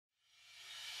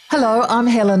Hello, I'm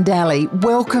Helen Daly.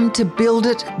 Welcome to Build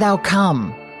It, They'll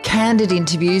Come. Candid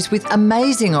interviews with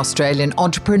amazing Australian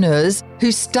entrepreneurs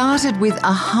who started with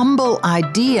a humble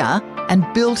idea and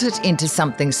built it into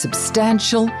something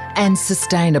substantial and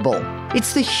sustainable.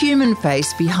 It's the human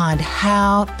face behind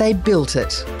how they built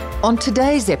it. On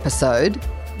today's episode,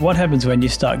 what happens when you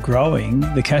start growing,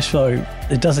 the cash flow,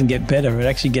 it doesn't get better, it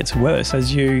actually gets worse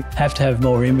as you have to have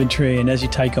more inventory and as you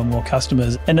take on more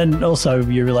customers. And then also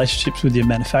your relationships with your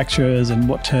manufacturers and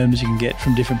what terms you can get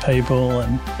from different people.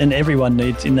 And everyone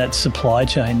needs, in that supply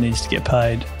chain, needs to get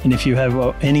paid. And if you have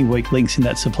any weak links in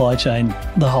that supply chain,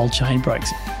 the whole chain breaks.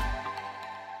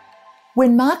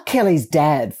 When Mark Kelly's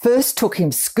dad first took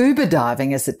him scuba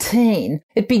diving as a teen,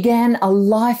 it began a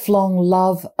lifelong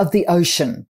love of the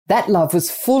ocean. That love was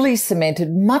fully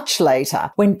cemented much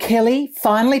later when Kelly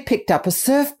finally picked up a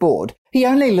surfboard. He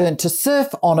only learned to surf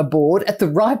on a board at the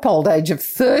ripe old age of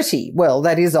 30. Well,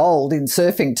 that is old in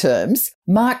surfing terms.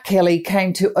 Mark Kelly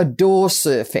came to adore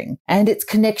surfing and its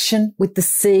connection with the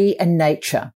sea and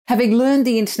nature. Having learned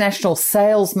the international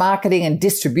sales, marketing and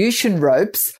distribution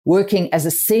ropes, working as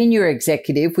a senior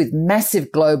executive with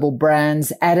massive global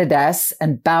brands Adidas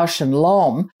and Bausch &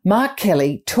 Lomb, Mark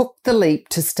Kelly took the leap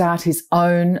to start his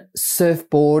own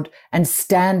surfboard and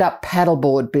stand-up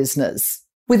paddleboard business.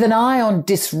 With an eye on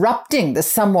disrupting the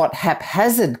somewhat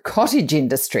haphazard cottage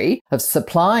industry of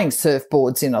supplying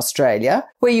surfboards in Australia,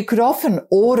 where you could often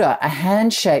order a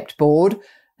hand-shaped board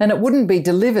and it wouldn't be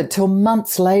delivered till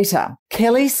months later,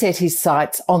 Kelly set his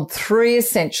sights on 3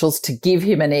 essentials to give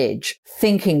him an edge: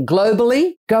 thinking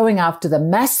globally, going after the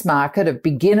mass market of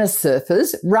beginner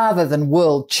surfers rather than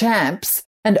world champs,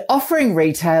 and offering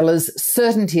retailers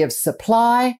certainty of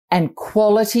supply and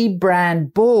quality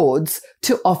brand boards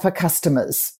to offer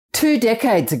customers. 2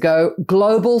 decades ago,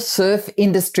 Global Surf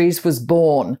Industries was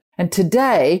born, and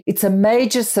today it's a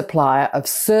major supplier of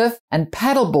surf and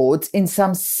paddle boards in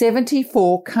some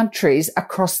 74 countries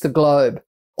across the globe,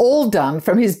 all done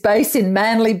from his base in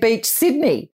Manly Beach,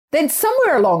 Sydney. Then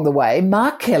somewhere along the way,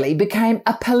 Mark Kelly became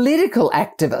a political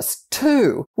activist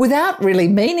too, without really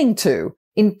meaning to.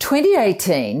 In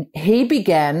 2018, he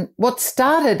began what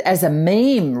started as a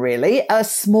meme, really, a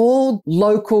small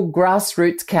local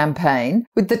grassroots campaign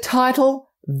with the title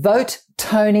Vote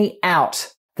Tony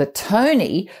Out. The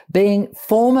Tony being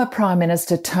former Prime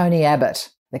Minister Tony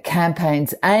Abbott. The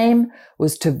campaign's aim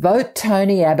was to vote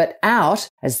Tony Abbott out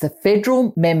as the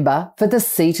federal member for the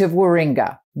seat of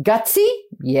Warringah. Gutsy?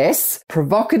 Yes.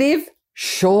 Provocative?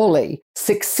 Surely.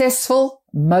 Successful?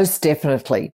 Most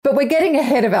definitely. But we're getting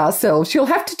ahead of ourselves. You'll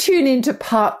have to tune in to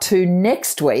part 2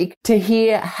 next week to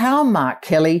hear how Mark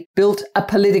Kelly built a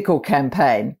political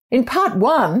campaign. In part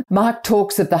 1, Mark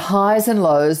talks of the highs and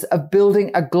lows of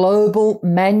building a global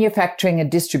manufacturing and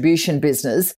distribution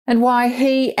business and why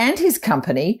he and his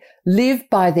company live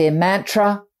by their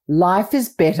mantra, life is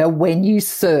better when you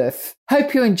surf.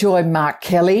 Hope you enjoy Mark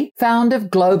Kelly, founder of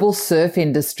Global Surf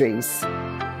Industries.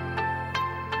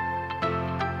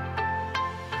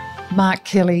 Mark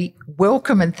Kelly,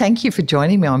 welcome and thank you for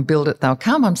joining me on Build It, They'll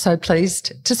Come. I'm so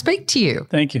pleased to speak to you.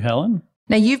 Thank you, Helen.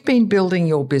 Now, you've been building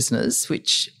your business,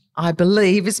 which I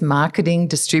believe is marketing,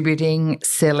 distributing,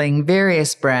 selling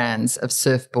various brands of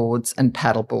surfboards and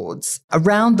paddleboards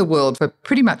around the world for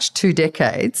pretty much 2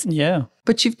 decades. Yeah.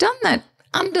 But you've done that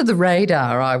under the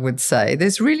radar, I would say.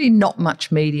 There's really not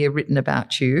much media written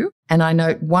about you. And I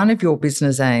know one of your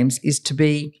business aims is to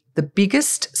be the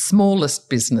biggest, smallest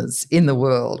business in the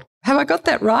world. Have I got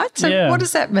that right? So yeah. What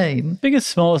does that mean? Biggest,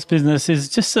 smallest business is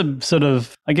just a sort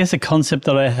of, I guess, a concept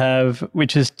that I have,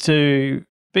 which is to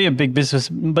be a big business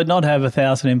but not have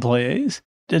 1,000 employees.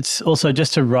 It's also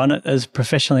just to run it as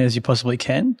professionally as you possibly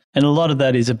can. And a lot of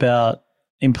that is about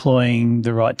employing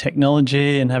the right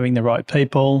technology and having the right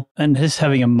people and just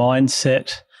having a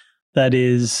mindset that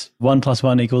is 1 +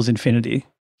 1 = infinity.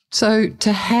 So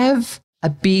to have a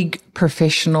big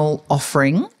professional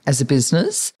offering as a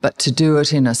business, but to do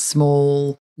it in a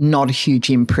small, not a huge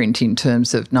imprint in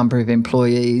terms of number of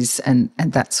employees and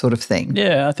that sort of thing.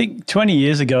 Yeah, I think 20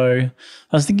 years ago,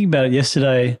 I was thinking about it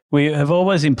yesterday, we have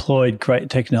always employed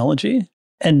great technology.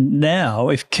 And now,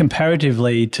 if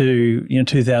comparatively to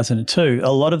 2002,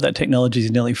 a lot of that technology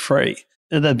is nearly free.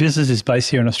 The business is based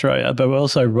here in Australia, but we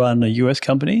also run a US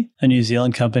company, a New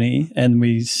Zealand company, and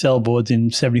we sell boards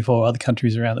in 74 other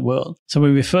countries around the world. So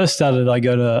when we first started, I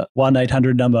got a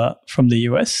 1-800 number from the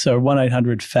US, so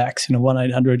 1-800 fax and a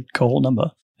 1-800 call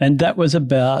number. And that was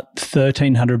about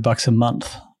 $1,300 a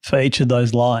month for each of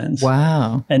those lines.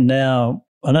 Wow. And now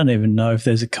I don't even know if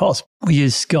there's a cost. We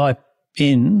use Skype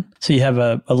in, so you have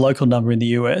a local number in the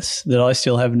US that I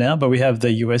still have now, but we have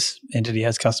the US entity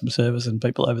has customer service and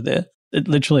people over there. It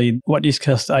literally, what used to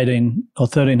cost $1,800 or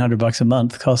 $1,300 a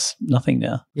month costs nothing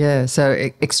now. Yeah, so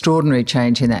extraordinary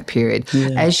change in that period. Yeah.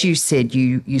 As you said,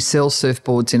 you sell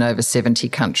surfboards in over 70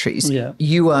 countries. Yeah.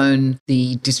 You own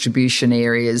the distribution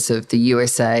areas of the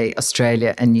USA,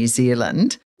 Australia and New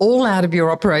Zealand, all out of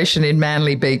your operation in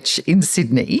Manly Beach in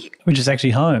Sydney. Which is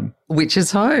actually home. Which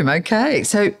is home, okay.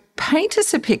 So paint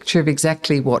us a picture of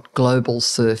exactly what Global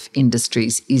Surf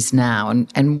Industries is now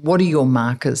and what are your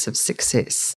markers of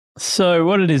success? So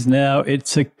what it is now,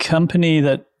 it's a company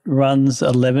that runs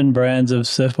 11 brands of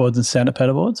surfboards and stand-up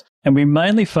paddleboards, and we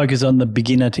mainly focus on the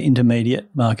beginner to intermediate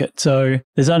market. So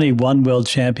there's only one world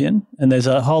champion and there's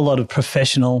a whole lot of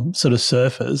professional sort of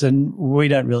surfers, and we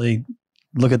don't really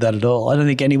look at that at all. I don't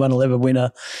think anyone will ever win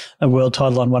a world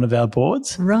title on one of our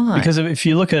boards. Right. Because if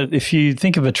you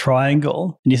think of a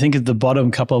triangle and you think of the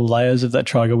bottom couple of layers of that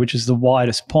triangle, which is the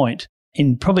widest point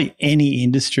in probably any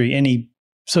industry, any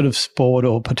sort of sport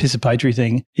or participatory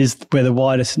thing, is where the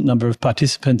widest number of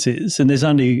participants is. And there's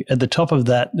only, at the top of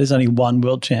that, there's only one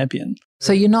world champion.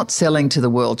 So you're not selling to the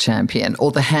world champion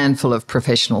or the handful of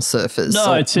professional surfers?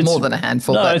 No, it's more than a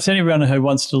handful. No, it's anyone who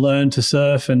wants to learn to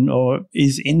surf or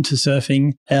is into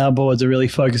surfing. Our boards are really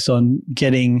focused on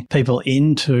getting people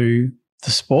into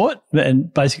the sport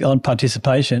and basically on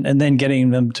participation, and then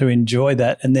getting them to enjoy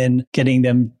that, and then getting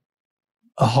them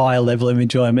a higher level of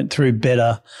enjoyment through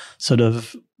better sort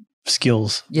of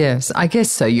skills. Yes, I guess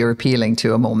so. You're appealing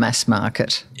to a more mass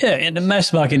market. Yeah, and a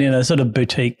mass market in a sort of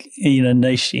boutique,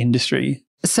 niche industry.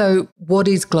 So what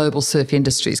is Global Surf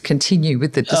Industries? Continue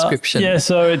with the description.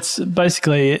 So it's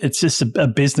just a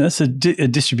business, a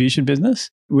distribution business.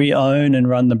 We own and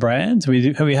run the brands.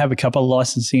 We have a couple of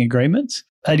licensing agreements.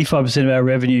 85% of our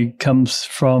revenue comes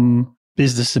from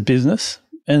business to business,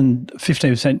 and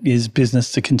 15% is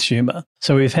business to consumer.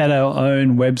 So we've had our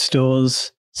own web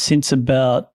stores since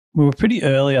we were pretty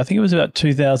early. I think it was about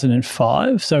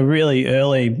 2005. So really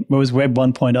early. It was Web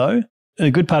 1.0.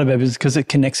 A good part of it is because it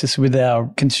connects us with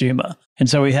our consumer. And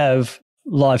so we have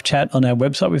live chat on our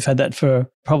website. We've had that for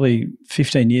probably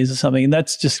 15 years or something. And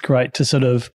that's just great to sort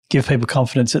of give people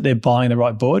confidence that they're buying the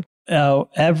right board. Our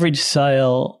average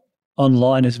sale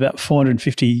online is about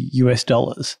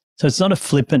 $450. So it's not a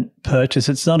flippant purchase.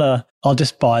 It's not I'll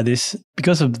just buy this.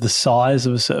 Because of the size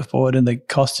of a surfboard and the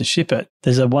cost to ship it,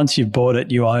 once you've bought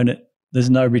it, you own it. There's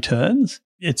no returns.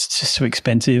 It's just too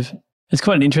expensive. It's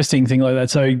quite an interesting thing like that.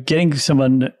 So getting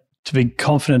someone to be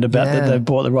confident about that they've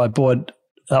bought the right board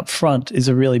up front is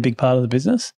a really big part of the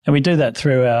business. And we do that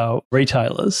through our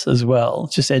retailers as well,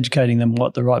 just educating them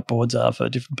what the right boards are for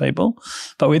different people.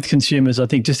 But with consumers, I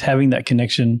think just having that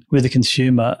connection with the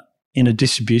consumer in a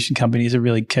distribution company is a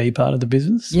really key part of the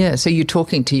business. Yeah, so you're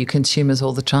talking to your consumers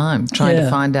all the time, trying to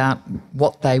find out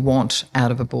what they want out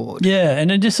of a board. Yeah, and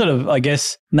then just sort of, I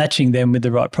guess, matching them with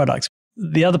the right products.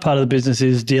 The other part of the business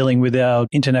is dealing with our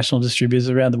international distributors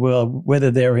around the world, whether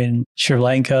they're in Sri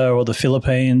Lanka or the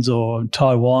Philippines or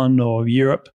Taiwan or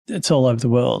Europe. It's all over the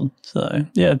world. So,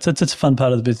 yeah, it's a fun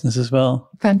part of the business as well.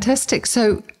 Fantastic.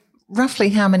 So roughly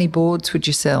how many boards would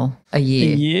you sell a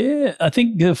year? Yeah, I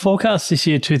think the forecast this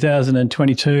year,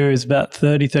 2022, is about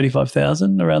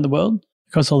 35,000 around the world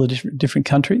across all the different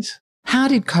countries. How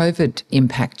did COVID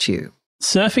impact you?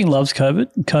 Surfing loves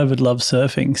COVID. COVID loves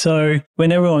surfing. So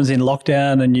when everyone was in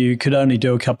lockdown and you could only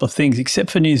do a couple of things, except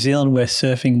for New Zealand where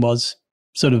surfing was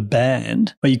sort of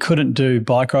banned, but you couldn't do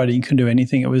bike riding, you couldn't do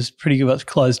anything. It was pretty much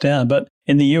closed down. But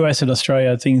in the US and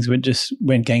Australia, things went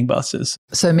gangbusters.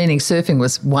 So meaning surfing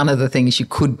was one of the things you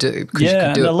could do because you could do it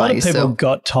by yourself. Yeah, and a lot of people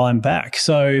got time back.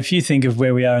 So if you think of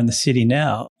where we are in the city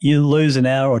now, you lose an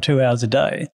hour or 2 hours a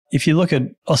day. If you look at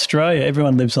Australia,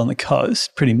 everyone lives on the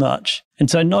coast pretty much. And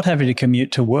so not having to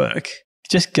commute to work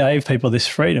just gave people this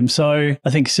freedom. So I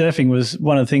think surfing was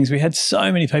one of the things. We had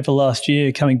so many people last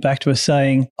year coming back to us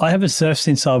saying, I haven't surfed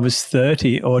since I was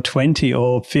 30 or 20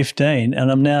 or 15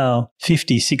 and I'm now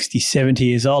 50, 60, 70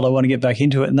 years old. I want to get back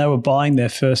into it. And they were buying their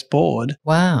first board.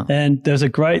 Wow. And there's a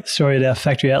great story at our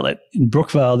factory outlet in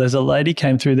Brookvale. There's a lady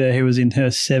came through there who was in her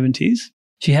 70s.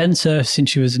 She hadn't surfed since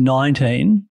she was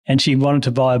 19. And she wanted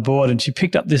to buy a board and she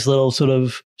picked up this little sort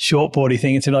of shortboardy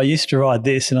thing and said, I used to ride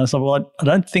this. And I was like, well, I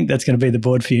don't think that's going to be the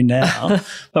board for you now,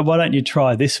 but why don't you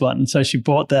try this one? And so she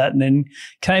bought that and then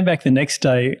came back the next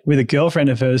day with a girlfriend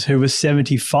of hers who was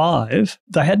 75.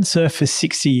 They hadn't surfed for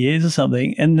 60 years or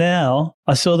something. And now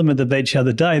I saw them at the beach the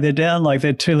other day. They're down like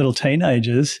they're two little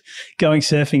teenagers going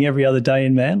surfing every other day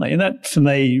in Manly. And that for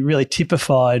me really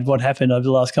typified what happened over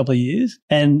the last couple of years.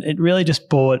 And it really just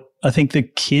brought, I think, the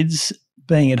kids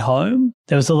being at home,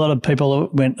 there was a lot of people who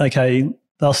went, okay,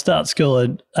 they'll start school at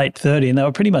 8:30 and they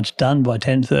were pretty much done by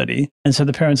 10:30. And so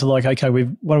the parents are like, okay,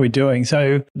 what are we doing?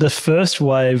 So the first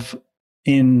wave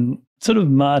in sort of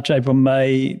March, April,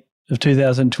 May of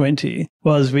 2020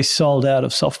 was we sold out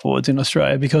of softboards in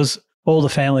Australia because all the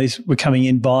families were coming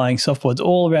in buying softboards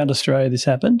all around Australia. This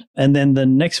happened. And then the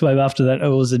next wave after that, it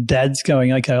was the dads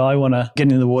going, okay, I want to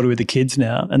get in the water with the kids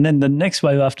now. And then the next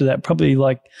wave after that, probably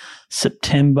like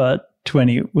September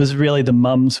 20, was really the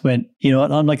mums went, you know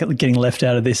what, I'm not getting left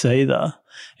out of this either.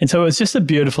 And so it was just a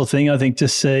beautiful thing, I think, to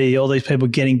see all these people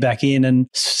getting back in. And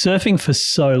surfing for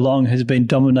so long has been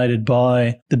dominated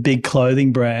by the big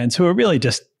clothing brands who are really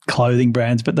just clothing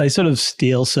brands, but they sort of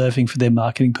steal surfing for their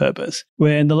marketing purpose.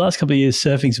 Where in the last couple of years,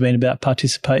 surfing's been about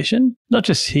participation, not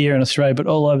just here in Australia, but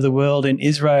all over the world. In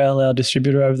Israel, our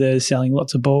distributor over there is selling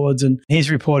lots of boards, and he's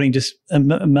reporting just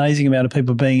an amazing amount of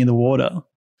people being in the water.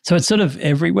 So it's sort of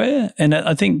everywhere. And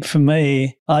I think for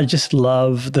me, I just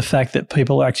love the fact that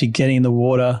people are actually getting in the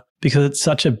water because it's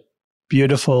such a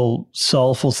beautiful,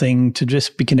 soulful thing to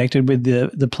just be connected with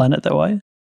the planet that way.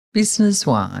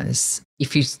 Business-wise,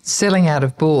 if you're selling out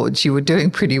of boards, you were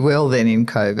doing pretty well then in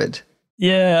COVID.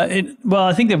 Yeah, well,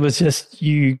 I think it was just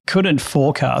you couldn't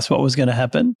forecast what was going to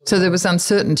happen. So there was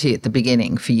uncertainty at the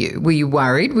beginning for you. Were you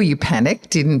worried? Were you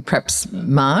panicked in perhaps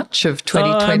March of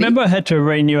 2020? I remember I had to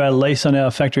renew our lease on our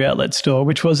factory outlet store,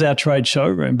 which was our trade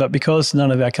showroom. But because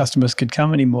none of our customers could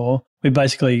come anymore, we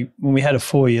basically, when we had a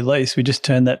 4-year lease, we just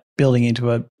turned that building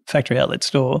into a factory outlet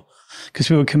store because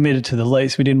we were committed to the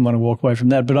lease. We didn't want to walk away from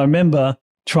that. But I remember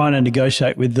trying to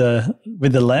negotiate with the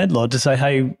landlord to say,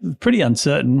 hey, pretty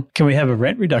uncertain, can we have a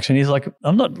rent reduction? He's like,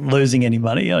 I'm not losing any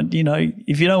money. You know,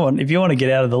 if you want to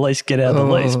get out of the lease, get out of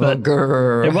the lease. But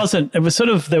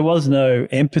there was no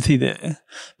empathy there.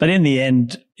 But in the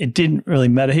end, it didn't really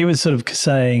matter. He was sort of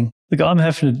saying, look, I'm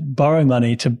having to borrow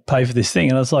money to pay for this thing.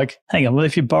 And I was like, hang on, well,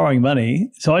 if you're borrowing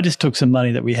money, so I just took some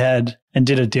money that we had and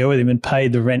did a deal with him and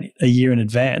paid the rent a year in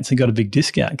advance and got a big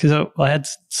discount because I had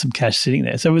some cash sitting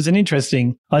there. So it was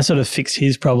I sort of fixed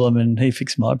his problem and he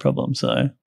fixed my problem. So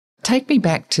take me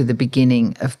back to the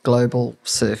beginning of Global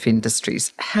Surf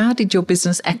Industries. How did your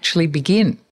business actually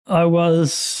begin? I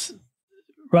was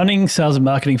running sales and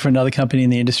marketing for another company in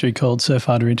the industry called Surf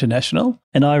Harder International,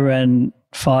 and I ran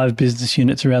 5 business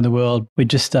units around the world. We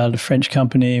just started a French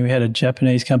company. We had a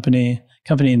Japanese company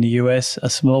in the US, a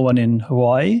small one in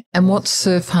Hawaii. And what's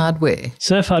Surf Hardware?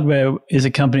 Surf Hardware is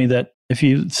a company that, if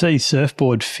you see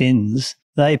surfboard fins,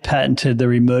 they patented the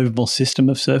removable system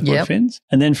of surfboard fins.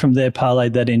 And then from there,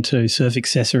 parlayed that into surf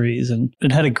accessories. And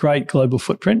it had a great global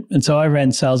footprint. And so I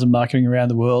ran sales and marketing around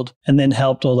the world and then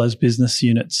helped all those business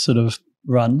units sort of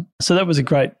run. So that was a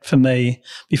great for me.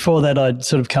 Before that, I'd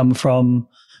sort of come from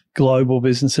global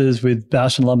businesses with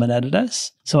Bausch & Lomb and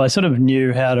Adidas. So I sort of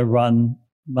knew how to run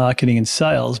marketing and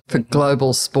sales. For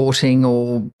global sporting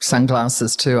or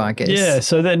sunglasses too, I guess. Yeah.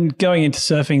 So then going into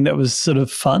surfing, that was sort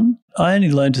of fun. I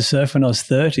only learned to surf when I was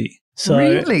 30. So,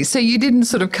 really? So you didn't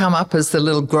sort of come up as the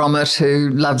little grommet who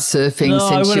loved surfing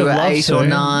since you were 8 or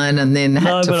 9 and then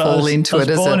had to fall into it?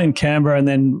 I was born in Canberra and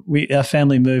then our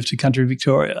family moved to country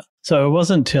Victoria. So it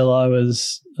wasn't until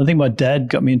I think my dad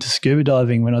got me into scuba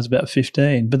diving when I was about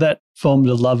 15, but that formed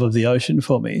a love of the ocean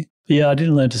for me. But yeah, I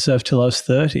didn't learn to surf till I was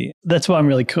 30. That's why I'm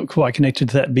really quite connected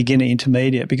to that beginner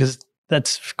intermediate because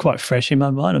that's quite fresh in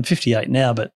my mind. I'm 58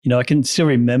 now, but I can still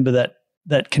remember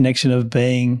that connection of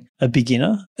being a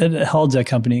beginner. It holds our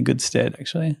company in good stead,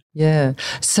 actually. Yeah.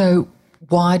 So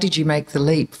why did you make the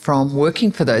leap from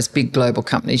working for those big global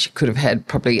companies? You could have had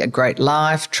probably a great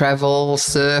life, travel,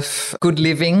 surf, good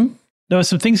living. There were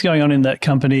some things going on in that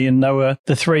company and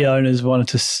the 3 owners wanted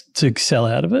to sell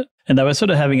out of it and they were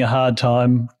sort of having a hard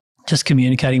time just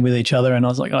communicating with each other. And I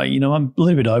was like, I'm a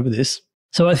little bit over this.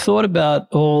 So I thought about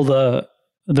all the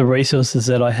resources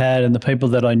that I had and the people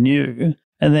that I knew.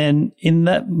 And then in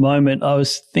that moment, I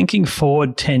was thinking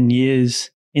forward 10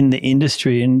 years in the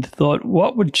industry and thought,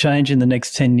 what would change in the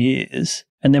next 10 years?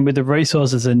 And then with the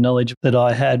resources and knowledge that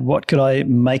I had, what could I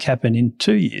make happen in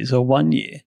 2 years or 1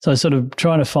 year? So I was sort of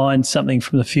trying to find something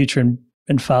from the future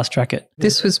and fast track it.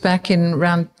 This was back in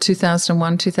around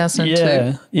 2001,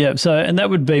 2002? Yeah. So, and that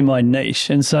would be my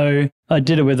niche. And so I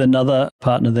did it with another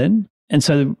partner then. And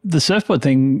so the surfboard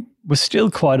thing was still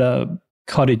quite a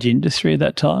cottage industry at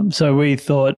that time. So we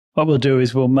thought what we'll do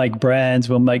is we'll make brands,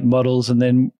 we'll make models, and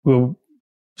then we'll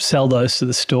sell those to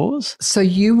the stores. So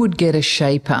you would get a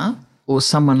shaper or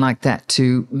someone like that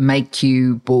to make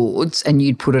you boards and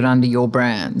you'd put it under your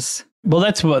brands? Well,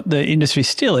 that's what the industry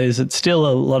still is. It's still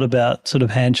a lot about sort of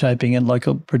handshaping and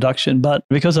local production. But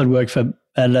because I'd worked for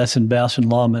Adidas and Bausch and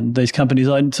Lomb and these companies,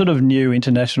 I sort of knew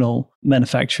international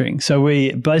manufacturing. So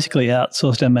we basically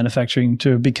outsourced our manufacturing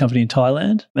to a big company in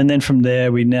Thailand. And then from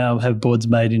there, we now have boards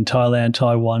made in Thailand,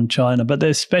 Taiwan, China. But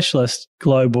they're specialist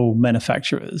global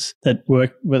manufacturers that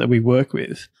we work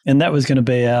with. And that was going to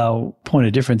be our point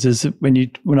of difference is that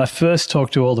when I first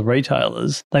talked to all the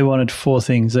retailers, they wanted 4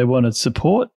 things. They wanted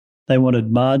support, they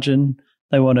wanted margin,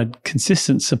 they wanted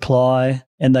consistent supply,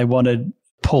 and they wanted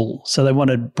pull. So they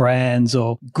wanted brands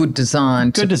or good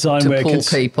design to where pull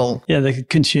people. Yeah, the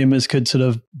consumers could sort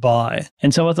of buy.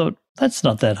 And so I thought, that's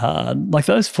not that hard. Like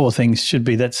those 4 things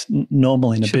that's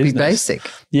normal in a business. Should be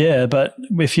basic. Yeah, but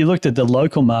if you looked at the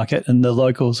local market and the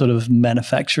local sort of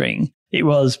manufacturing, it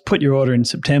was put your order in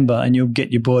September and you'll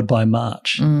get your board by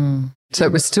March. So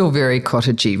it was still very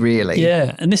cottagey, really.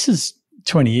 Yeah, and this is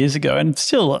 20 years ago. And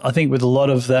still, I think with a lot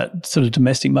of that sort of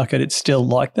domestic market, it's still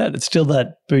like that. It's still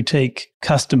that boutique,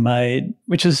 custom made,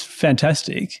 which is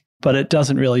fantastic, but it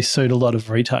doesn't really suit a lot of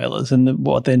retailers and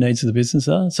what their needs of the business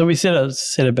are. So we set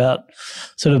about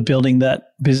sort of building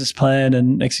that business plan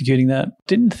and executing that.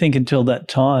 Didn't think until that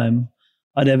time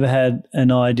I'd ever had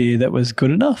an idea that was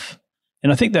good enough.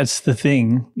 And I think that's the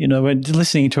thing, when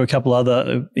listening to a couple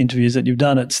other interviews that you've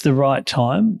done, it's the right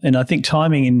time. And I think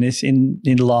timing in this, in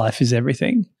life is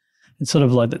everything. It's sort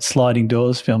of like that sliding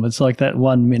doors film. It's like that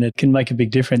 1 minute can make a big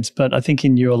difference. But I think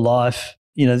in your life,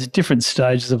 there's different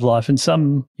stages of life and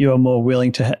some you are more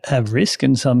willing to have risk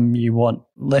and some you want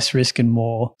less risk and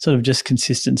more sort of just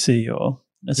consistency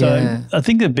I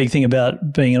think the big thing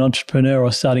about being an entrepreneur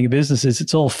or starting a business is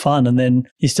it's all fun and then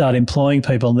you start employing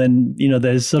people and then,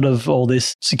 there's sort of all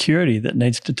this security that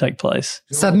needs to take place.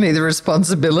 Suddenly the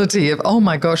responsibility of, oh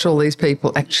my gosh, all these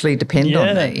people actually depend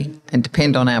on me and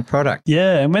depend on our product.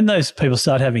 Yeah, and when those people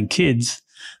start having kids,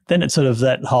 then it sort of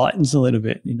that heightens a little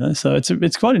bit, So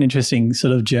it's quite an interesting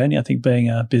sort of journey, I think, being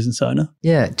a business owner.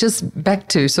 Yeah, just back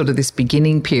to sort of this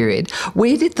beginning period.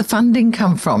 Where did the funding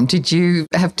come from? Did you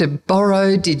have to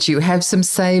borrow? Did you have some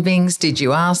savings? Did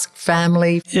you ask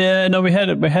family? Yeah, no, we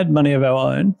had money of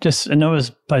our own, and that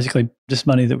was basically just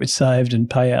money that we saved and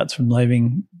payouts from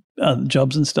leaving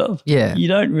jobs and stuff. Yeah, you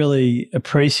don't really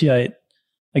appreciate,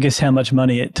 I guess, how much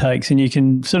money it takes, and you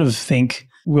can sort of think,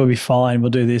 we'll be fine, we'll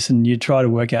do this, and you try to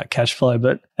work out cash flow.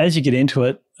 But as you get into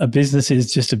it, a business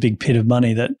is just a big pit of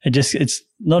money that it's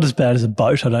not as bad as a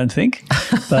boat, I don't think.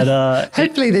 But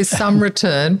hopefully there's some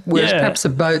return, whereas perhaps a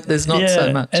boat, there's not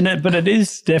so much. But it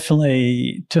is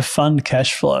definitely to fund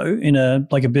cash flow in a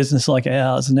business like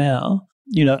ours now.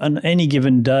 On any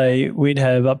given day, we'd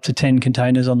have up to 10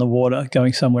 containers on the water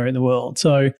going somewhere in the world.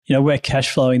 So, we're cash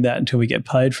flowing that until we get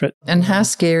paid for it. And how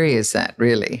scary is that,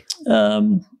 really?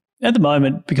 At the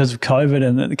moment, because of COVID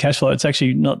and the cash flow, it's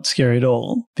actually not scary at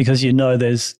all because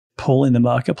there's pull in the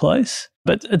marketplace.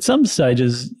 But at some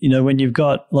stages, when you've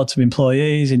got lots of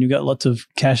employees and you've got lots of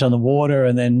cash on the water,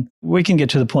 and then we can get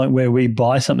to the point where we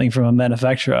buy something from a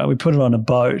manufacturer, we put it on a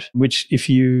boat, which if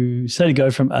you say to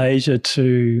go from Asia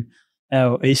to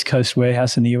our East Coast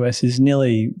warehouse in the US is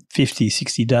nearly 50,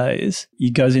 60 days.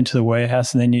 It goes into the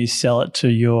warehouse and then you sell it to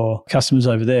your customers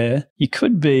over there. You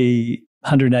could be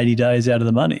 180 days out of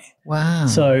the money. Wow.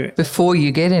 So before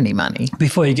you get any money.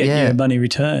 Before you get your money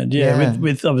returned.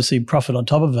 With obviously profit on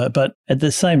top of it. But at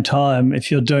the same time,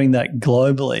 if you're doing that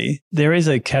globally, there is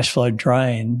a cash flow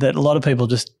drain that a lot of people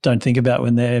just don't think about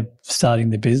when they're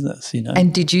starting their business,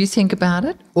 And did you think about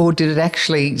it, or did it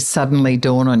actually suddenly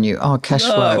dawn on you? Oh, cash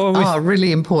flow.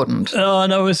 Really important. Oh,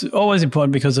 no, it was always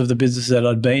important because of the business that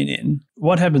I'd been in.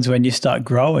 What happens when you start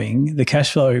growing, the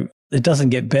cash flow, it doesn't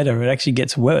get better. It actually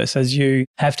gets worse as you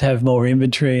have to have more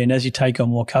inventory and as you take on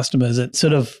more customers. It's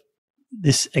sort of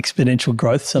this exponential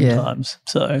growth sometimes.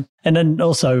 Yeah. So, and then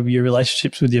also your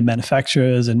relationships with your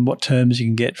manufacturers and what terms you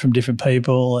can get from different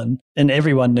people, and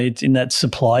everyone needs in that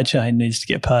supply chain needs to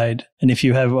get paid. And if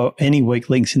you have any weak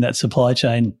links in that supply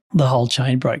chain, the whole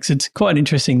chain breaks. It's quite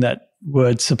interesting, that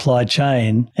word supply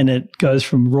chain, and it goes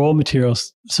from raw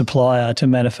materials supplier to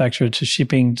manufacturer to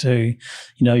shipping to,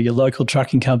 your local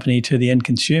trucking company to the end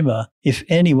consumer. If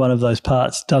any one of those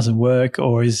parts doesn't work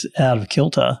or is out of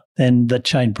kilter, then the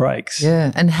chain breaks.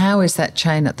 Yeah. And how is that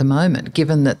chain at the moment,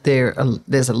 given that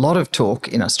there's a lot of talk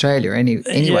in Australia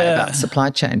anyway about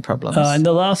supply chain problems? In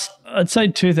the last, I'd say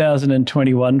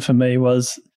 2021 for me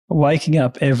was waking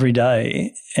up every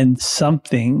day and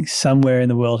something somewhere in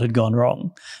the world had gone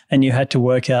wrong and you had to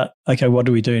work out, okay, what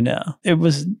do we do now? It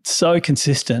was so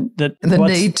consistent that the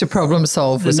need to problem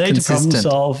solve was consistent. To problem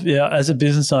solve, as a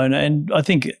business owner. And I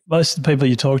think most of the people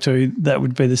you talk to, that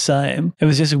would be the same. It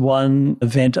was just one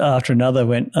event after another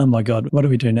went, oh my God, what do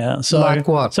we do now? So, like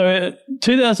what? So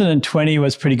 2020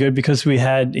 was pretty good because we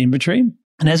had inventory.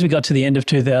 And as we got to the end of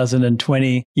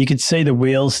 2020, you could see the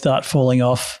wheels start falling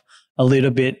off a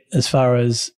little bit as far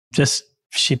as just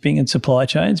shipping and supply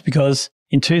chains, because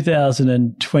in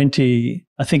 2020,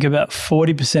 I think about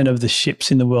 40% of the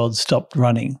ships in the world stopped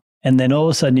running. And then all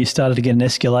of a sudden you started to get an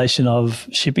escalation of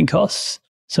shipping costs.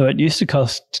 So it used to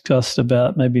cost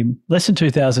about maybe less than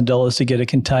 $2,000 to get a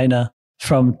container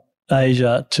from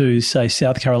Asia to, say,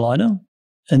 South Carolina.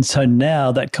 And so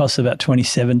now that costs about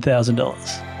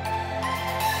 $27,000.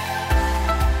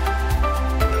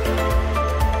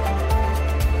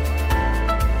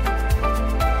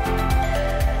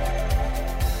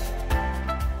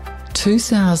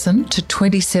 2,000 to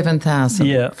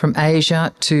 27,000 from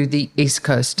Asia to the east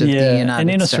coast of the United States. And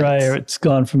in Australia, it's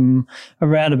gone from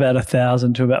around about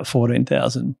 1,000 to about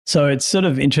 14,000. So it's sort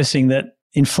of interesting that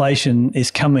inflation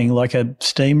is coming like a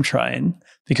steam train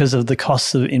because of the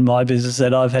costs in my business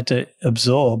that I've had to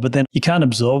absorb, but then you can't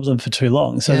absorb them for too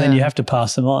long. So then you have to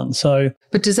pass them on.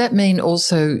 But does that mean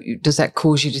also, does that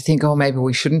cause you to think, oh, maybe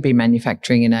we shouldn't be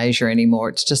manufacturing in Asia anymore?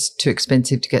 It's just too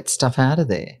expensive to get stuff out of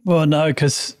there. Well, no,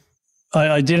 because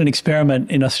I did an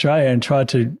experiment in Australia and tried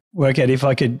to work out if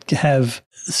I could have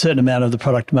a certain amount of the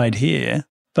product made here,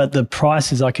 but the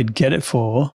prices I could get it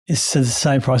for is the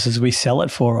same price as we sell it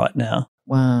for right now.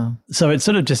 Wow. So it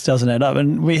sort of just doesn't add up.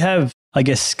 And we have, I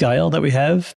guess, scale that we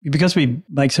have. Because we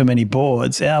make so many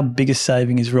boards, our biggest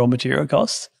saving is raw material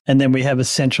costs. And then we have a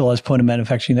centralized point of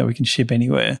manufacturing that we can ship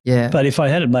anywhere. Yeah. But if I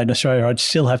had it made in Australia, I'd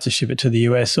still have to ship it to the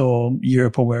US or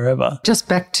Europe or wherever. Just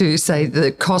back to, say,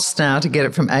 the cost now to get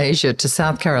it from Asia to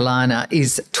South Carolina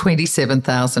is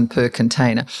 $27,000 per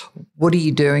container. What are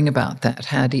you doing about that?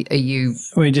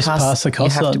 We just pass the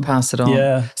cost on. You have to pass it on.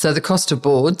 Yeah. So the cost of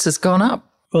boards has gone up.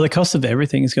 Well, the cost of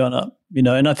everything has gone up,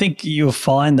 and I think you'll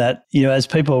find that, as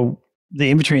people,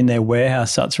 the inventory in their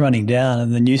warehouse starts running down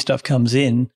and the new stuff comes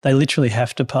in, they literally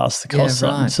have to pass the costs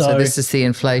on. So this is the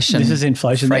inflation. This is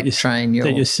inflation that you're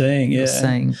seeing. You're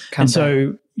saying,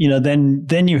 so,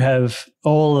 then you have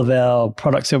all of our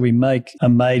products that we make are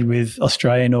made with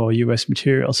Australian or US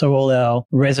material. So all our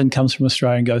resin comes from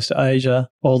Australia and goes to Asia.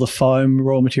 All the foam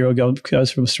raw material goes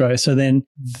from Australia. So then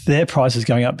their price is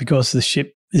going up because the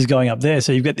ship is going up there.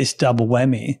 So you've got this double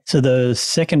whammy. So the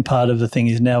second part of the thing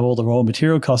is now all the raw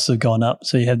material costs have gone up.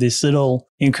 So you have this little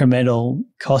incremental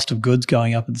cost of goods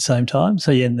going up at the same time. So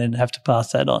you then have to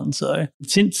pass that on. So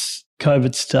since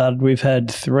COVID started, we've had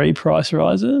 3 price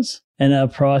rises and our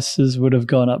prices would have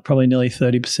gone up probably nearly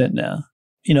 30% now.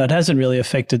 It hasn't really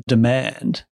affected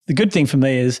demand. The good thing for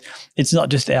me is it's not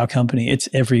just our company, it's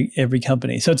every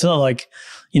company. So it's not like,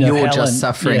 you're Helen, just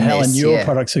suffering Helen, your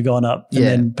products have gone up. And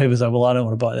then people say, well, I don't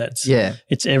want to buy that.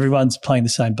 It's everyone's playing the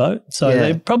same boat. So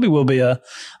there probably will be a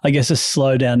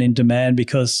slowdown in demand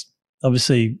because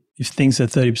obviously if things are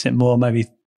 30% more, maybe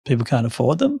people can't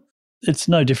afford them. It's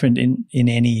no different in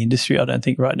any industry, I don't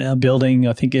think, right now. Building,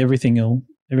 I think everything's going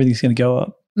to go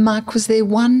up. Mark, was there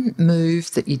one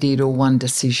move that you did or one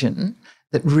decision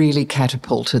that really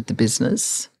catapulted the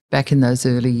business back in those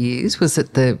early years? Was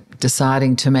it the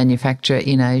deciding to manufacture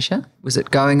in Asia? Was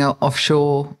it going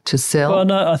offshore to sell? Well,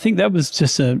 no, I think that was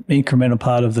just an incremental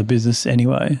part of the business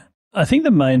anyway. I think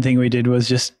the main thing we did was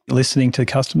just listening to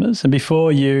customers. And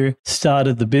before you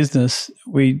started the business,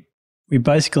 we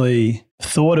basically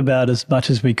thought about as much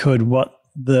as we could what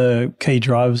the key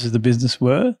drivers of the business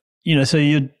were. So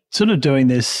you're sort of doing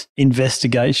this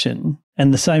investigation and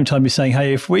at the same time you're saying,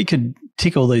 hey, if we could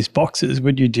tick all these boxes,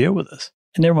 would you deal with us?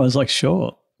 And everyone's like,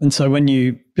 sure. And so when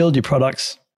you build your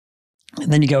products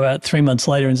and then you go out 3 months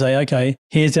later and say, okay,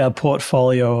 here's our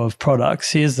portfolio of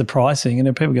products, here's the pricing. And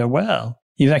then people go, wow,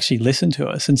 you've actually listened to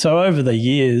us. And so over the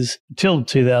years, till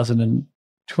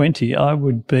 2020, I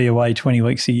would be away 20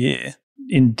 weeks a year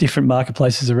in different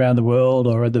marketplaces around the world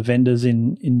or at the vendors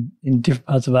in different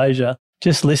parts of Asia,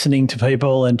 just listening to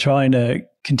people and trying to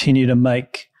continue to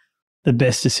make the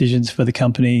best decisions for the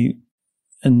company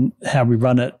and how we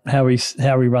run it, how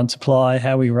we run supply,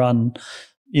 how we run,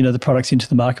 the products into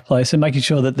the marketplace and making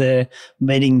sure that they're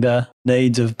meeting the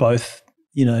needs of both,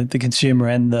 the consumer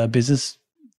and the business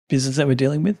that we're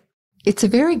dealing with. It's a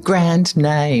very grand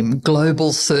name,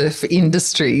 Global Surf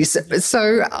Industries.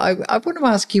 So I want to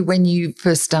ask you, when you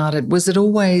first started, was it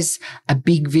always a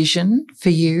big vision for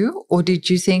you? Or did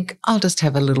you think, I'll just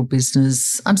have a little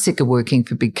business? I'm sick of working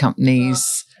for big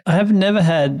companies. I have never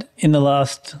had, in the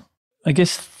last, I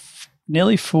guess,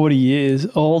 nearly 40 years,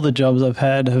 all the jobs I've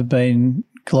had have been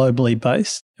globally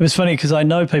based. It was funny because I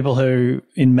know people who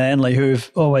in Manly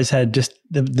who've always had just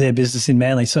their business in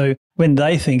Manly. So when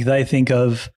they think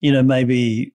of,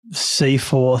 maybe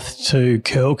Seaforth to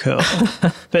Curl.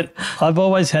 But I've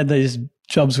always had these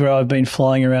jobs where I've been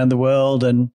flying around the world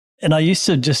and I used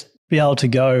to just be able to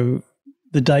go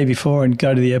the day before and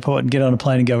go to the airport and get on a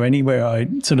plane and go anywhere I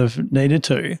sort of needed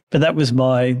to. But that was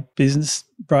my business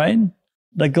brain.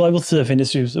 The global surf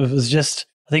industry was just,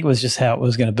 I think it was just how it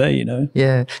was going to be,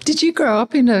 Yeah. Did you grow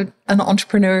up in an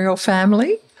entrepreneurial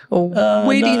family? Or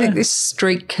where do you think this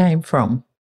streak came from?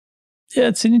 Yeah,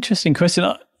 it's an interesting question.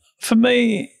 For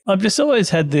me, I've just always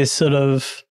had this sort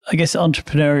of, I guess,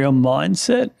 entrepreneurial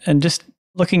mindset and just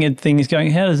looking at things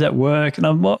going, how does that work? And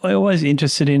I'm always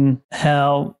interested in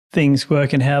how things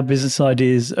work and how business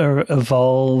ideas are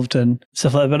evolved and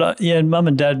stuff like that. But Mum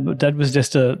and Dad was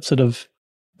just a sort of,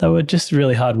 they were just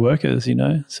really hard workers,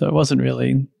 So it wasn't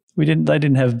really, they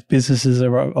didn't have businesses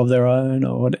of their own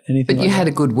or anything. But you had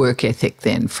a good work ethic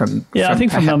then from I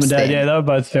think from Mum and Dad, then. they were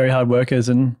both very hard workers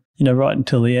and, right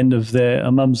until the end of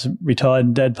our mum's retired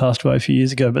and Dad passed away a few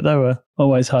years ago, but they were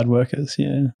always hard workers,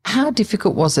 yeah. How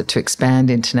difficult was it to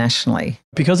expand internationally?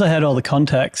 Because I had all the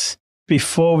contacts,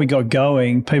 before we got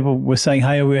going, people were saying,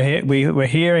 hey, we're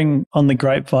hearing on the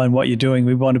grapevine what you're doing.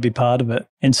 We want to be part of it.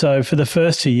 And so for the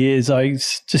first 2 years, I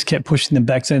just kept pushing them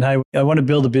back saying, hey, I want to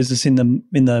build a business in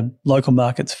the local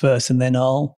markets first and then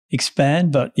I'll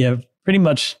expand. But yeah, pretty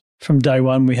much from day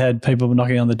one, we had people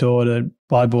knocking on the door to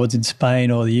buy boards in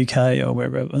Spain or the UK or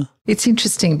wherever. It's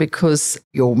interesting because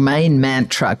your main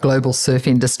mantra, Global Surf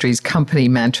Industries company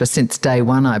mantra since day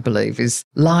one, I believe, is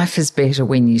life is better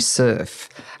when you surf.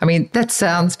 I mean, that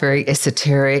sounds very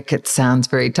esoteric. It sounds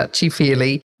very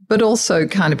touchy-feely, but also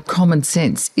kind of common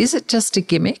sense. Is it just a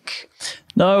gimmick?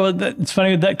 No, it's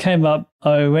funny. That came up.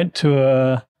 I went to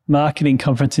a marketing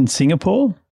conference in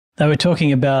Singapore. They were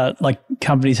talking about like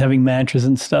companies having mantras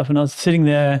and stuff. And I was sitting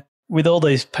there with all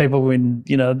these people in,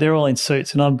 they're all in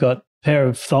suits and I've got a pair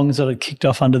of thongs that had kicked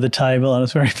off under the table and I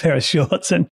was wearing a pair of shorts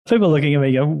and people looking at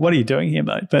me going, what are you doing here,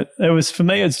 mate? But for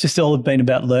me, it's just all been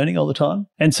about learning all the time.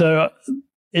 And so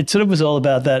it sort of was all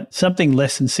about that, something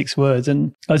less than 6 words.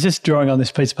 And I was just drawing on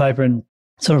this piece of paper and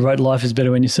sort of wrote, life is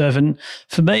better when you surf. And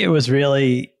for me, it was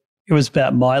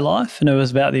about my life and it was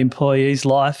about the employee's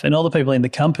life and all the people in the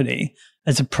company.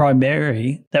 As a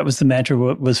primary, that was the mantra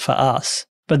was for us.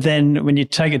 But then when you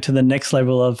take it to the next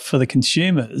level for the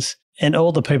consumers and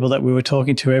all the people that we were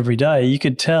talking to every day, you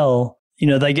could tell,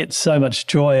 they get so much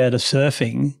joy out of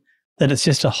surfing that it's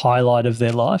just a highlight of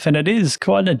their life. And it is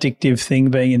quite an addictive thing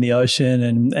being in the ocean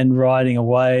and riding a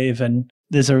wave. And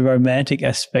there's a romantic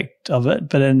aspect of it,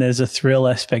 but then there's a thrill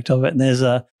aspect of it and there's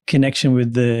a connection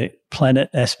with the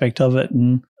planet aspect of it.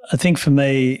 And I think for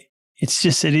me, it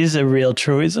is a real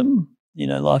truism.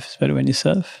 Life is better when you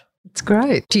surf. It's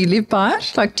great. Do you live by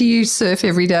it? Like, do you surf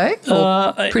every day?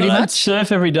 Pretty much? I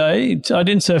surf every day. I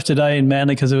didn't surf today in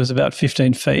Manly because it was about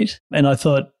 15 feet. And I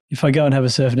thought if I go and have a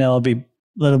surf now, I'll be a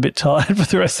little bit tired for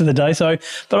the rest of the day.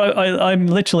 But I'm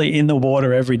literally in the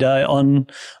water every day on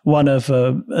one of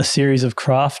a series of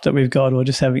craft that we've got or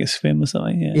just having a swim or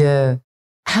something. Yeah.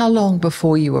 How long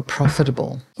before you were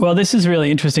profitable? Well, this is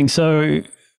really interesting. So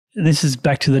this is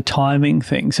back to the timing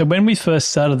thing. So when we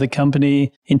first started the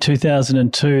company in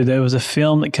 2002, there was a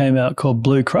film that came out called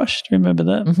Blue Crush. Do you remember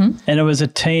that? Mm-hmm. And it was a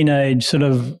teenage sort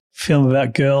of film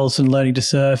about girls and learning to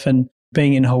surf and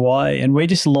being in Hawaii. And we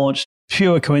just launched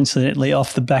pure coincidentally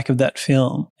off the back of that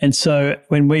film. And so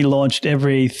when we launched,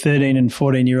 every 13 and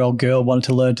 14-year-old girl wanted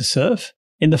to learn to surf.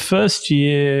 In the first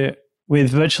year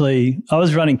I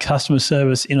was running customer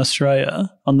service in Australia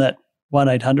on that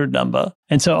 1-800 number.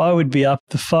 And so I would be up,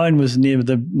 the phone was near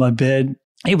my bed,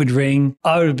 it would ring,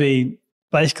 I would be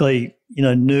basically,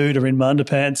 nude or in my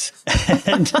underpants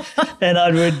and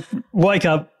I would wake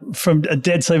up from a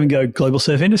dead sleep and go, Global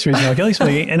Surf Industries, Mark Elliott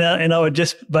speaking, and I would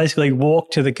just basically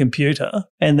walk to the computer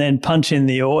and then punch in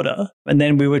the order and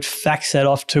then we would fax that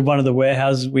off to one of the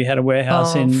warehouses. We had a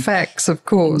warehouse in fax, of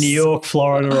course, New York,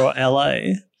 Florida or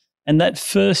LA. And that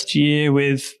first year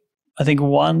with I think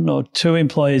 1 or 2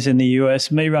 employees in the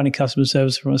US, me running customer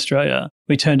service from Australia,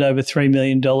 we turned over $3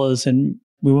 million and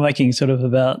we were making sort of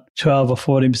about 12 or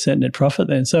 14% net profit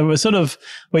then. So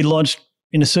we launched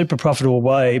in a super profitable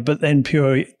way, but then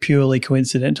purely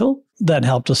coincidental. That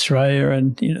helped Australia,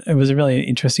 and it was a really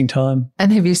interesting time.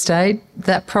 And have you stayed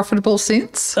that profitable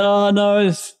since? Oh,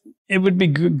 no, it would be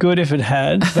good if it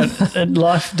had, but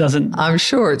life doesn't. I'm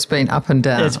sure it's been up and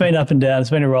down. Yeah, it's been up and down.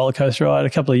 It's been a roller coaster ride. A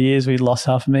couple of years we lost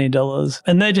 $500,000,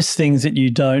 and they're just things that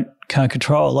you can't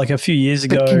control. Like a few years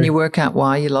ago. But can you work out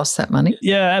why you lost that money?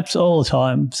 Yeah, absolutely, all the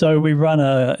time. So we run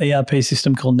a ERP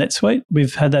system called NetSuite.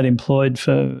 We've had that employed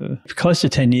for close to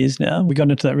 10 years now. We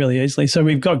got into that really easily. So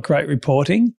we've got great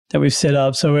reporting that we've set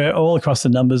up. So we're all across the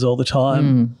numbers all the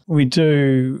time. We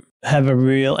do have a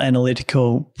real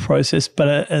analytical process,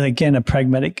 but again, a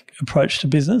pragmatic approach to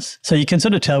business. So you can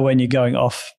sort of tell when you're going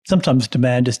off. Sometimes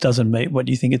demand just doesn't meet what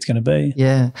you think it's going to be.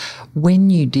 Yeah. When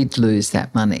you did lose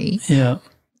that money,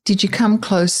 did you come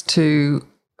close to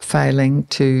failing,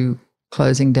 to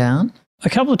closing down? A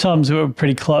couple of times we were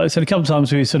pretty close, and a couple of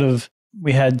times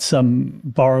we had some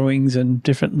borrowings and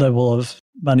different level of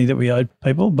money that we owed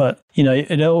people, but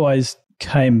it always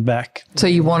came back. So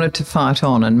you wanted to fight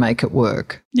on and make it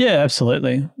work? Yeah,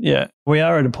 absolutely. Yeah. We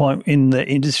are at a point in the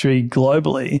industry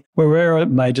globally where we're a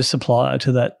major supplier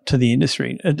to the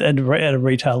industry at a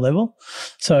retail level.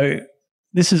 So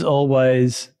this is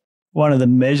always one of the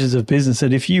measures of business,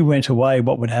 that if you went away,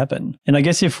 what would happen? And I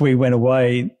guess if we went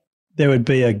away, there would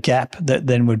be a gap that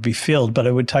then would be filled, but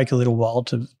it would take a little while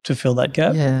to fill that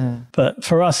gap. Yeah. But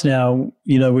for us now,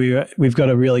 we've got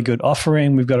a really good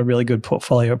offering. We've got a really good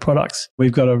portfolio of products.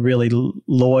 We've got a really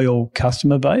loyal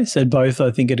customer base at both,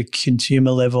 I think, at a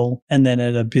consumer level and then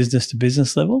at a business to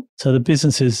business level. So the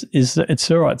business it's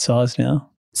the right size now.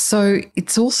 So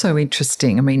it's also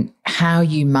interesting, how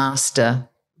you master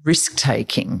risk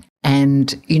taking.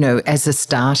 And, as a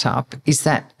startup, is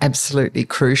that absolutely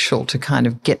crucial to kind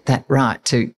of get that right,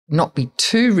 to not be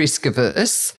too risk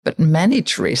averse, but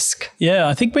manage risk? Yeah,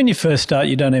 I think when you first start,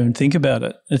 you don't even think about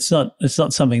it. It's not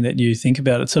something that you think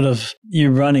about. It's sort of you're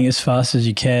running as fast as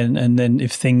you can. And then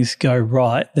if things go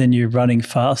right, then you're running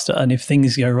faster. And if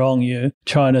things go wrong, you're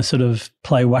trying to sort of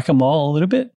play whack-a-mole a little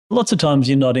bit. Lots of times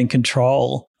you're not in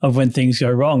control of when things go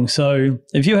wrong. So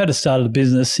if you had started a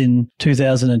business in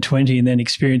 2020 and then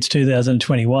experienced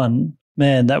 2021,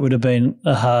 man, that would have been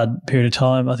a hard period of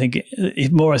time. I think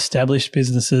if more established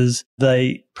businesses,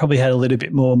 they probably had a little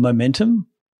bit more momentum.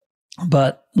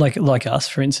 But like us,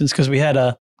 for instance, because we had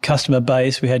a customer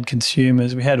base, we had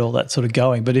consumers, we had all that sort of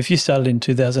going. But if you started in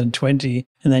 2020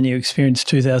 and then you experienced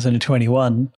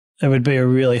 2021, it would be a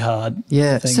really hard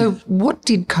thing. So what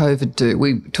did COVID do?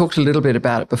 We talked a little bit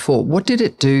about it before. What did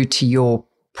it do to your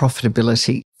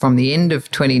profitability from the end of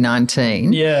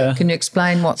 2019? Yeah. Can you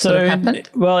explain what sort of happened?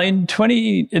 Well, at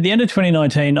the end of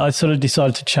 2019, I sort of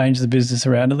decided to change the business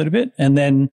around a little bit. And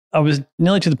then I was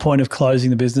nearly to the point of closing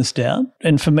the business down.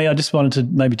 And for me, I just wanted to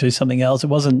maybe do something else. It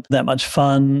wasn't that much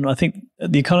fun. I think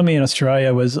the economy in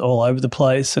Australia was all over the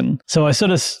place. And so I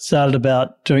sort of started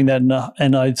about doing that.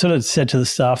 And I sort of said to the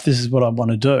staff, this is what I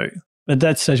want to do. At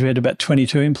that stage, we had about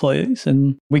 22 employees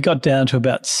and we got down to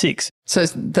about 6. So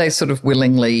they sort of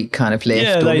willingly kind of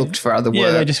left or looked for other work?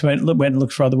 Yeah, they just went and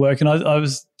looked for other work. And I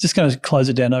was just going to close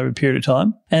it down over a period of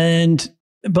time. And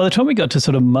by the time we got to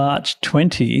sort of March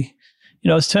 20,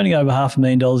 I was turning over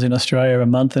 $500,000 in Australia a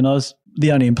month and I was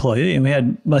the only employee, and we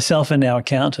had myself and our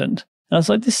accountant. And I was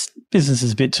like, this business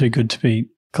is a bit too good to be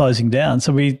closing down.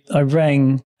 So I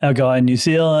rang our guy in New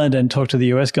Zealand and talked to the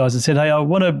US guys and said, hey, I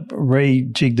want to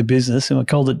rejig the business. And I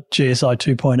called it GSI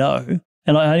 2.0.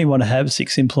 And I only want to have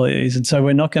 6 employees. And so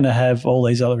we're not going to have all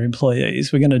these other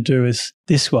employees. We're going to do it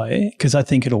this way because I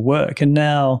think it'll work. And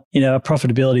now, our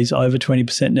profitability is over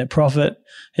 20% net profit.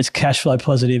 It's cash flow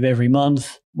positive every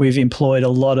month. We've employed a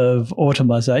lot of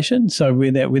automation. So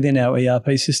within our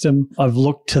ERP system, I've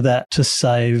looked to that to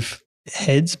save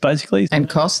heads, basically. And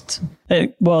costs?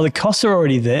 Well, the costs are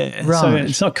already there. Right. So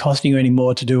it's not costing you any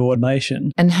more to do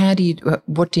automation. And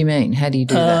what do you mean? How do you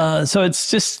do that? So it's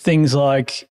just things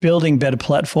like building better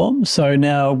platforms. So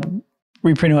now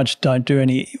we pretty much don't do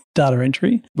any data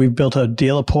entry. We've built a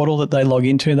dealer portal that they log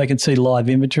into. They can see live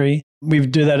inventory. We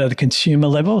do that at a consumer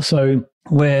level. So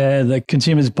where the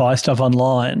consumers buy stuff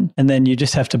online and then you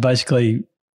just have to basically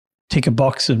tick a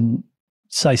box and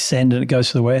say send and it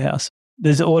goes to the warehouse.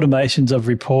 There's automations of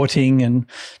reporting and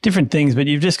different things, but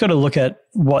you've just got to look at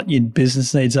what your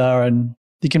business needs are, and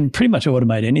you can pretty much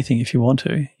automate anything if you want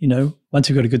to, once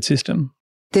you've got a good system.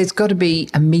 There's got to be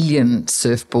 1 million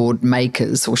surfboard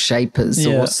makers or shapers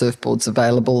or surfboards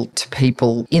available to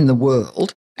people in the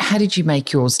world. How did you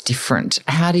make yours different?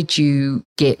 How did you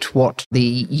get what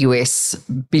the US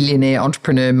billionaire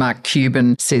entrepreneur Mark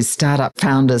Cuban says startup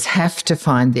founders have to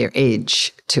find their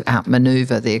edge to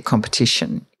outmaneuver their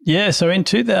competition? Yeah, so in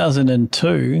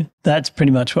 2002, that's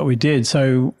pretty much what we did.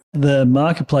 So the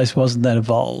marketplace wasn't that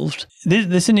evolved. This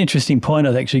is an interesting point,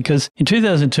 actually, because in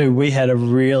 2002, we had a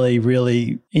really,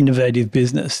 really innovative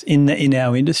business in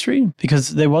our industry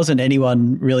because there wasn't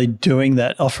anyone really doing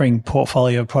that, offering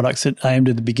portfolio of products that aimed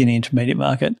at the beginning intermediate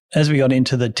market. As we got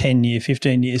into the 10-year,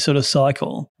 15-year sort of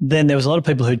cycle, then there was a lot of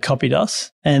people who'd copied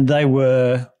us, and they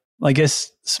were, I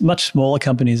guess, much smaller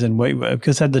companies than we were,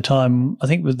 because at the time, I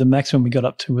think the maximum we got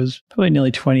up to was probably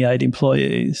nearly 28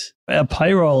 employees. Our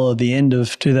payroll at the end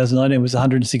of 2019 was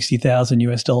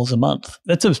 $160,000 a month.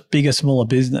 That's a bigger, smaller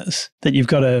business that you've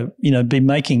got to, be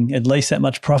making at least that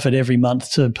much profit every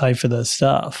month to pay for the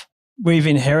staff. We've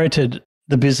inherited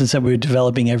the business that we were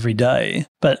developing every day,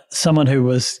 but someone who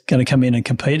was going to come in and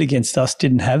compete against us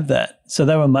didn't have that. So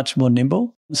they were much more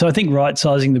nimble. So I think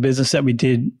right-sizing the business that we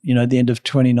did, at the end of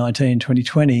 2019,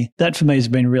 2020, that for me has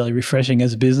been really refreshing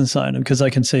as a business owner because I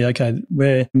can see, okay,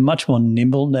 we're much more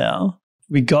nimble now.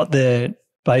 We got there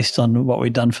based on what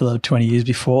we'd done for the 20 years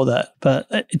before that. But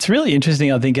it's really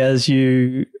interesting, I think, as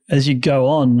you go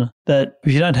on, that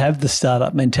if you don't have the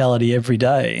startup mentality every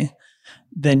day,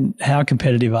 then how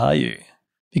competitive are you?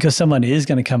 Because someone is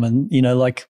going to come and,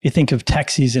 like you think of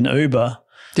taxis and Uber.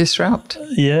 Disrupt.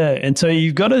 Yeah. And so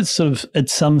you've got to sort of at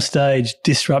some stage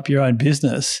disrupt your own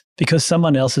business because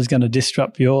someone else is going to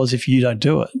disrupt yours if you don't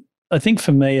do it. I think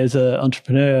for me as an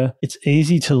entrepreneur, it's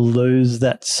easy to lose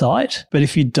that sight. But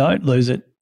if you don't lose it,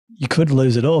 you could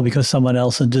lose it all because someone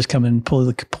else will just come and pull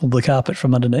the carpet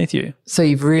from underneath you. So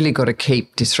you've really got to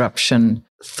keep disruption,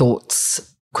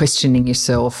 thoughts, questioning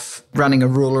yourself, running a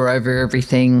ruler over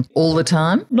everything all the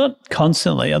time? Not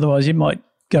constantly, otherwise you might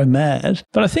go mad.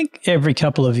 But I think every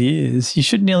couple of years you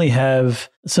should nearly have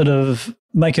sort of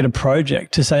make it a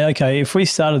project to say, okay, if we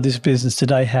started this business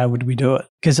today, how would we do it?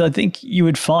 Because I think you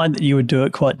would find that you would do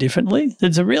it quite differently.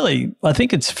 I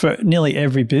think it's for nearly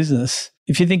every business.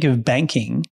 If you think of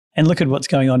banking and look at what's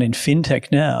going on in fintech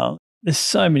now, there's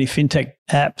so many fintech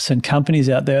apps and companies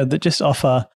out there that just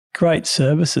offer great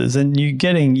services and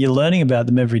you're learning about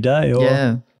them every day.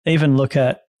 Or even look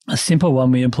at a simple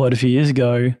one we employed a few years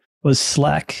ago was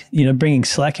Slack, bringing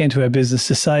Slack into our business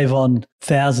to save on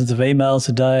thousands of emails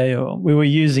a day. Or we were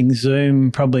using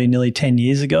Zoom probably nearly 10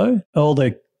 years ago. All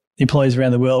the employees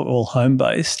around the world were all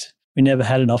home-based. We never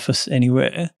had an office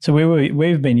anywhere. So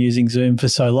we've been using Zoom for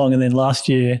so long. And then last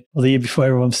year or the year before,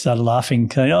 everyone started laughing,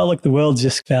 going, oh, look, the world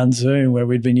just found Zoom where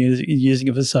we'd been using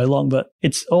it for so long. But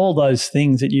it's all those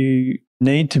things that you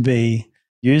need to be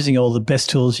using all the best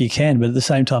tools you can, but at the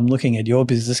same time looking at your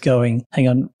business going, hang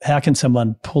on, how can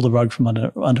someone pull the rug from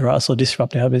under us or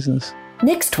disrupt our business?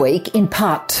 Next week, in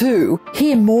part 2,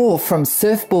 hear more from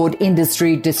surfboard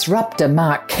industry disruptor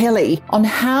Mark Kelly on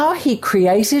how he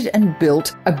created and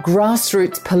built a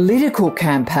grassroots political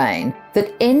campaign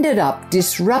that ended up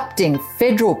disrupting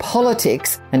federal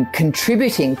politics and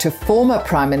contributing to former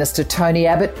Prime Minister Tony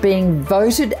Abbott being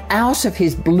voted out of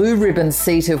his blue ribbon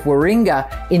seat of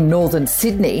Warringah in northern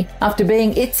Sydney after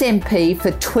being its MP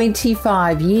for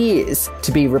 25 years,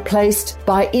 to be replaced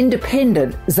by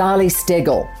independent Zali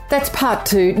Steggall. That's part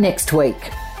 2 next week.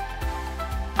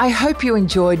 I hope you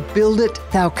enjoyed Build It,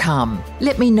 They'll Come.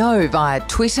 Let me know via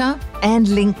Twitter and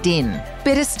LinkedIn.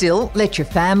 Better still, let your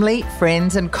family,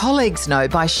 friends and colleagues know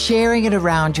by sharing it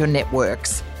around your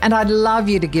networks. And I'd love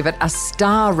you to give it a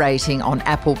star rating on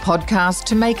Apple Podcasts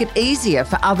to make it easier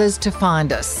for others to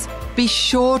find us. Be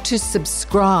sure to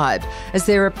subscribe, as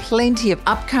there are plenty of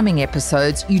upcoming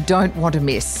episodes you don't want to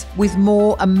miss, with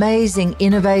more amazing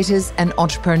innovators and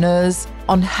entrepreneurs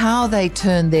on how they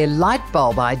turn their light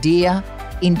bulb idea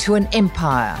into an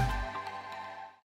empire.